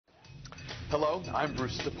Hello, I'm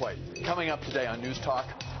Bruce DePoit. Coming up today on News Talk,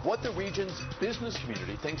 what the region's business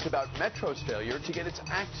community thinks about Metro's failure to get its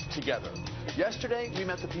act together. Yesterday, we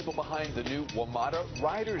met the people behind the new WMATA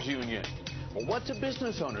Riders Union. Well, what do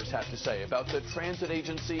business owners have to say about the transit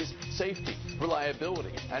agency's safety,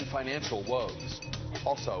 reliability, and financial woes?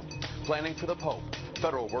 Also, planning for the Pope.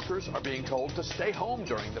 Federal workers are being told to stay home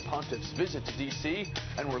during the pontiff's visit to D.C.,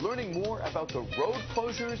 and we're learning more about the road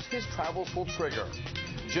closures his travels will trigger.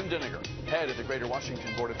 Jim Dinniger, head of the Greater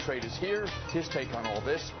Washington Board of Trade, is here. His take on all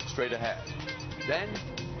this straight ahead. Then,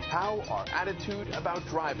 how our attitude about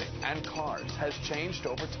driving and cars has changed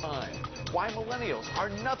over time. Why millennials are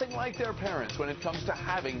nothing like their parents when it comes to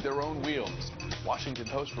having their own wheels. Washington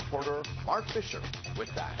Post reporter Mark Fisher with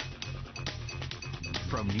that.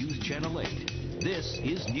 From News Channel 8, this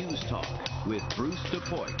is News Talk with Bruce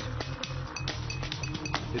DePoit.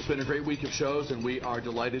 It's been a great week of shows, and we are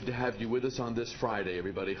delighted to have you with us on this Friday.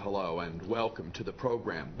 Everybody, hello, and welcome to the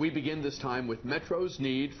program. We begin this time with Metro's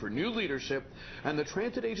need for new leadership and the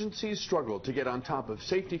transit agency's struggle to get on top of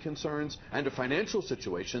safety concerns and a financial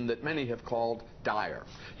situation that many have called dire.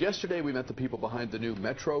 Yesterday, we met the people behind the new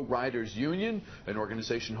Metro Riders Union, an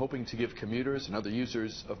organization hoping to give commuters and other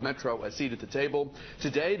users of Metro a seat at the table.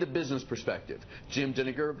 Today, the business perspective. Jim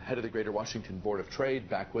Dinniger, head of the Greater Washington Board of Trade,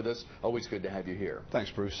 back with us. Always good to have you here. Thanks,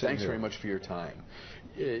 Bruce. Thanks very much for your time.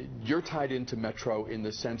 You're tied into Metro in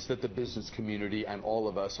the sense that the business community and all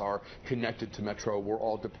of us are connected to Metro. We're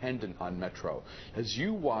all dependent on Metro. As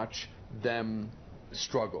you watch them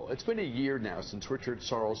struggle, it's been a year now since Richard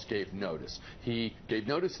Sarles gave notice. He gave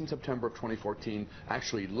notice in September of 2014,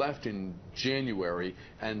 actually left in January,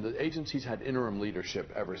 and the agency's had interim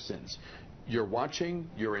leadership ever since. You're watching,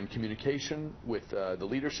 you're in communication with the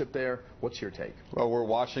leadership there. What's your take? Well, we're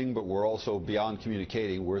watching, but we're also beyond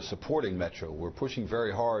communicating. We're supporting Metro. We're pushing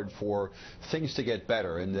very hard for things to get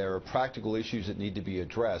better, and there are practical issues that need to be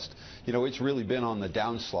addressed. You know, it's really been on the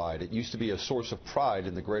downslide. It used to be a source of pride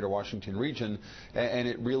in the Greater Washington region, and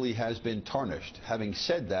it really has been tarnished. Having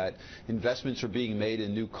said that, investments are being made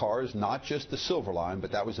in new cars, not just the Silver Line,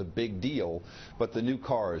 but that was a big deal, but the new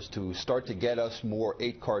cars to start to get us more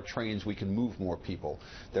 8-car trains we can move more people.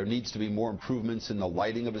 There needs to be more improvements in the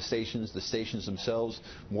lighting of the stations themselves,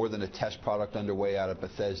 more than a test product underway out of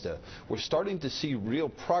Bethesda. We're starting to see real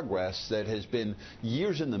progress that has been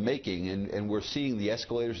years in the making, and we're seeing the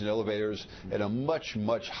escalators and elevators at a much,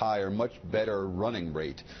 much higher, much better running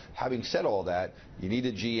rate. Having said all that, you need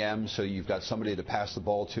a GM, so you've got somebody to pass the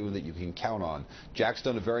ball to that you can count on. Jack's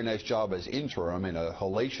done a very nice job as interim in a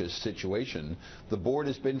hellacious situation. The board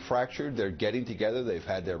has been fractured. They're getting together. They've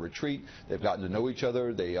had their retreat. They've gotten to know each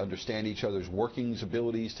other. They understand each other's workings,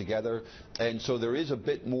 abilities together. And so there is a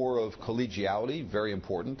bit more of collegiality, very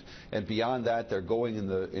important. And beyond that, they're going in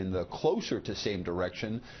the closer to same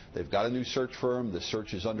direction. They've got a new search firm. The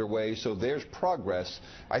search is underway. So there's progress.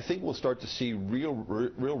 I think we'll start to see real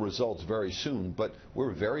results very soon, but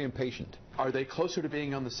we're very impatient. Are they closer to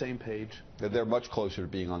being on the same page? They're much closer to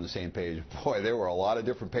being on the same page. Boy, there were a lot of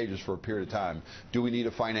different pages for a period of time. Do we need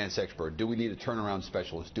a finance expert? Do we need a turnaround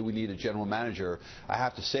specialist? Do we need a general manager? I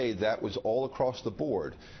have to say that was all across the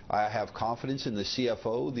board. I have confidence in the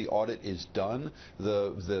CFO. The audit is done.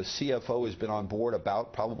 The CFO has been on board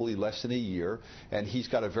about probably less than a year, and he's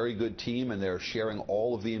got a very good team, and they're sharing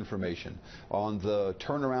all of the information. On the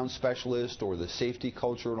turnaround specialist or the safety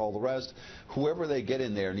culture and all the rest, whoever they get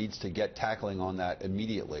in there needs to get tackling on that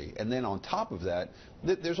immediately. And then on top of that,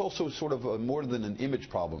 there's also sort of more than an image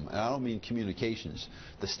problem, and I don't mean communications.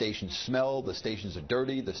 The stations smell, the stations are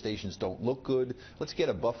dirty, the stations don't look good. Let's get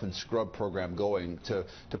a buff and scrub program going to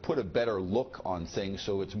put a better look on things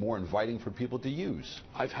so it's more inviting for people to use.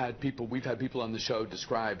 We've had people on the show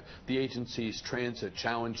describe the agency's transit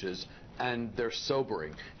challenges, and they're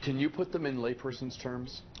sobering. Can you put them in layperson's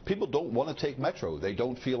terms? People don't want to take Metro. They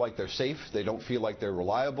don't feel like they're safe. They don't feel like they're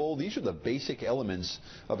reliable. These are the basic elements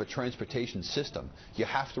of a transportation system. You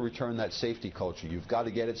have to return that safety culture. You've got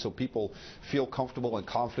to get it so people feel comfortable and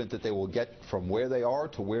confident that they will get from where they are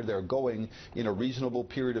to where they're going in a reasonable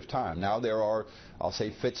period of time. Now there are, I'll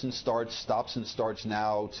say, fits and starts, stops and starts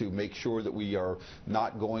now to make sure that we are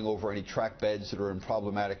not going over any track beds that are in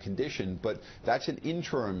problematic condition, but that's an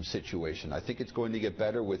interim situation. I think it's going to get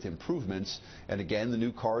better with improvements, and again, the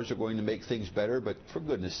new cars are going to make things better, but for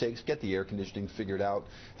goodness sakes, get the air conditioning figured out.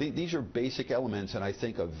 These are basic elements, and I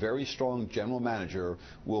think a very strong general manager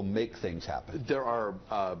will make things happen. There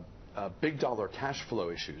are big dollar cash flow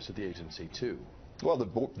issues at the agency, too. Well,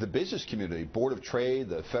 the business community, Board of Trade,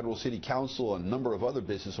 the Federal City Council, and a number of other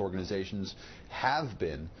business organizations have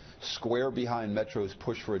been square behind Metro's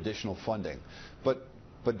push for additional funding. But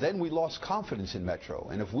But then we lost confidence in Metro.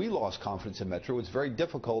 And if we lost confidence in Metro, it's very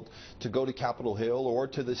difficult to go to Capitol Hill or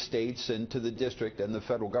to the states and to the district and the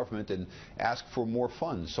federal government and ask for more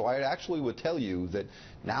funds. So I actually would tell you that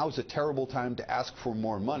now is a terrible time to ask for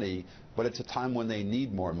more money, but it's a time when they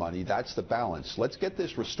need more money. That's the balance. Let's get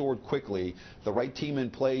this restored quickly, the right team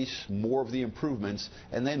in place, more of the improvements,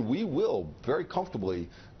 and then we will very comfortably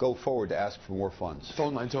go forward to ask for more funds.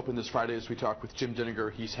 Phone lines open this Friday as we talk with Jim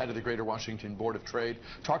Dinniger. He's head of the Greater Washington Board of Trade,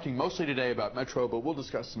 talking mostly today about Metro, but we'll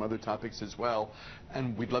discuss some other topics as well.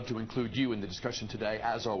 And we'd love to include you in the discussion today,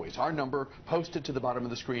 as always. Our number posted to the bottom of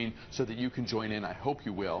the screen so that you can join in. I hope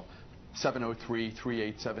you will.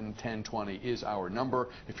 703-387-1020 is our number.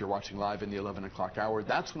 If you're watching live in the 11 o'clock hour,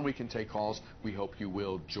 that's when we can take calls. We hope you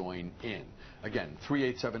will join in. Again,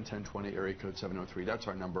 387-1020, area code 703. That's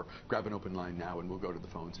our number. Grab an open line now, and we'll go to the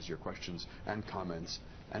phones as your questions and comments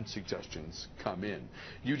and suggestions come in.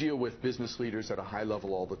 You deal with business leaders at a high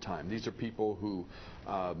level all the time. These are people who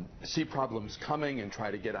see problems coming and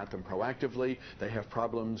try to get at them proactively. They have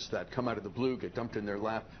problems that come out of the blue, get dumped in their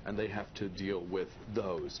lap, and they have to deal with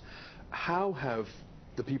those. How have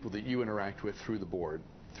the people that you interact with through the Board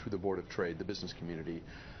of Trade, the business community,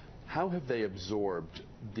 how have they absorbed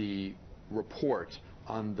the report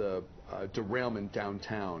on the derailment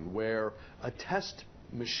downtown where a test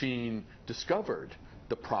machine discovered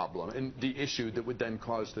the problem and the issue that would then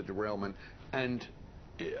cause the derailment, and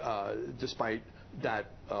despite that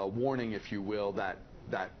warning, if you will, that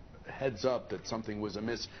heads up that something was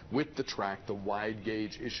amiss with the track, the wide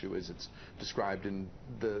gauge issue as it's described in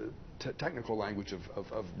the technical language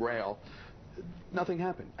of rail, nothing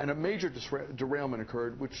happened. And a major derailment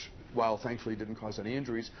occurred, which, while thankfully didn't cause any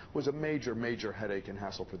injuries, was a major, major headache and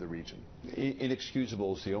hassle for the region.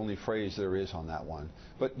 Inexcusable is the only phrase there is on that one.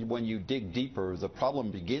 But when you dig deeper, the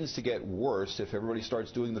problem begins to get worse if everybody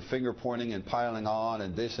starts doing the finger pointing and piling on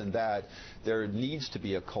and this and that. There needs to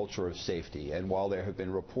be a culture of safety. And while there have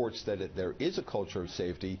been reports that there is a culture of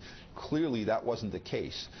safety, clearly that wasn't the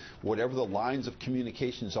case. Whatever the lines of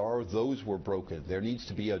communications are, those were broken. There needs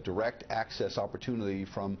to be a direct access opportunity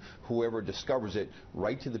from whoever discovers it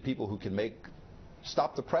right to the people who can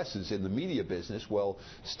stop the presses in the media business, well,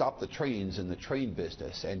 stop the trains in the train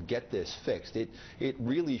business and get this fixed. It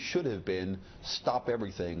really should have been stop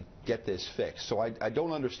everything, get this fixed. So I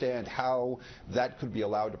don't understand how that could be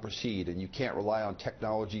allowed to proceed, and you can't rely on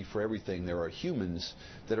technology for everything. There are humans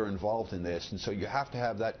that are involved in this, and so you have to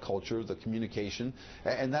have that culture, the communication,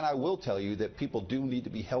 and then I will tell you that people do need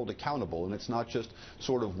to be held accountable, and it's not just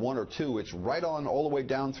sort of one or two. It's right on all the way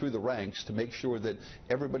down through the ranks to make sure that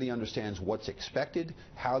everybody understands what's expected,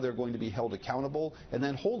 how they're going to be held accountable, and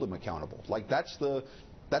then hold them accountable. Like that's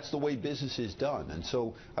the way business is done. And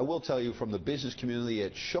so I will tell you, from the business community,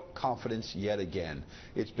 it shook confidence yet again.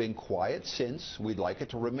 It's been quiet since. We'd like it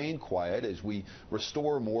to remain quiet as we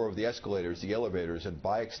restore more of the escalators, the elevators, and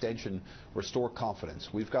by extension, restore confidence.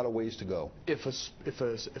 We've got a ways to go. If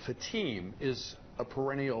a team is a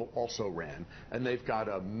perennial also-ran, and they've got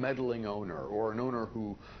a meddling owner or an owner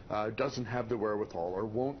who doesn't have the wherewithal or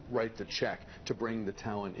won't write the check to bring the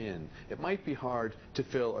talent in, it might be hard to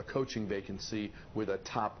fill a coaching vacancy with a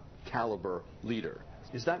top caliber leader.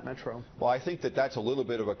 Is that Metro? Well, I think that's a little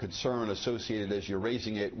bit of a concern associated as you're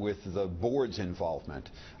raising it with the board's involvement.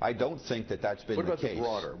 I don't think that's been the case. What about the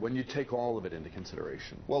broader, when you take all of it into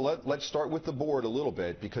consideration? Well, let's start with the board a little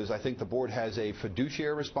bit, because I think the board has a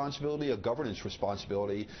fiduciary responsibility, a governance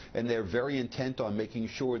responsibility, and they're very intent on making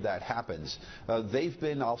sure that happens. They've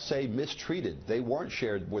been, I'll say, mistreated. They weren't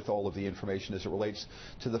shared with all of the information as it relates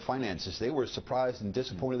to the finances. They were surprised and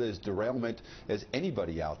disappointed as derailment as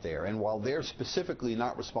anybody out there. And while they're specifically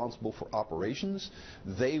not responsible for operations,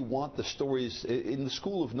 they want the stories. In the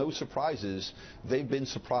school of no surprises, they've been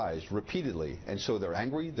surprised repeatedly, and so they're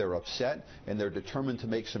angry, they're upset, and they're determined to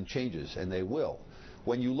make some changes, and they will.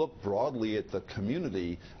 When you look broadly at the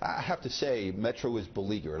community, I have to say Metro is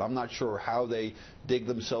beleaguered. I'm not sure how they dig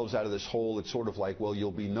themselves out of this hole. It's sort of like, well, you'll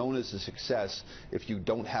be known as a success if you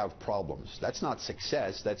don't have problems. That's not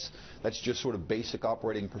success. That's just sort of basic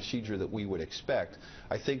operating procedure that we would expect.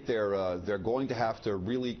 I think they're going to have to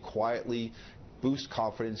really quietly boost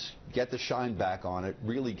confidence, get the shine back on it,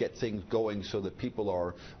 really get things going so that people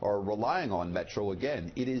are relying on Metro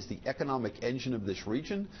again. It is the economic engine of this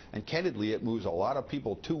region, and candidly, it moves a lot of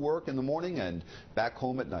people to work in the morning and back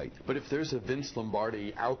home at night. But if there's a Vince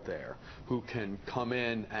Lombardi out there who can come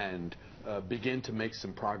in and begin to make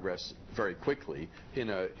some progress very quickly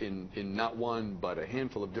in not one but a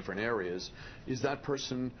handful of different areas, is that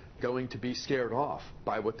person going to be scared off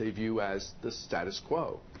by what they view as the status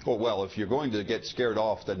quo? Well, if you're going to get scared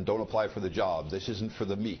off, then don't apply for the job. This isn't for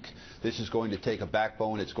the meek. This is going to take a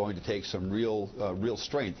backbone. It's going to take some real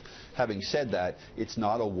strength. Having said that, it's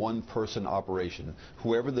not a one-person operation.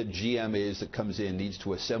 Whoever the GM is that comes in needs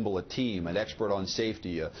to assemble a team, an expert on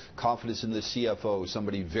safety, confidence in the CFO,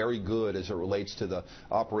 somebody very good as it relates to the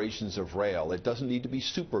operations of rail. It doesn't need to be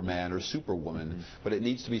Superman or Superwoman, but it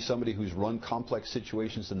needs to be somebody who's run complex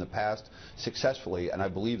situations in the past successfully, and I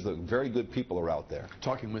believe the very good people are out there.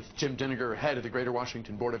 Talking with Jim Dinniger, head of the Greater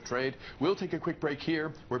Washington Board of Trade. We'll take a quick break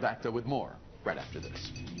here. We're back, though, with more right after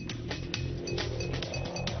this.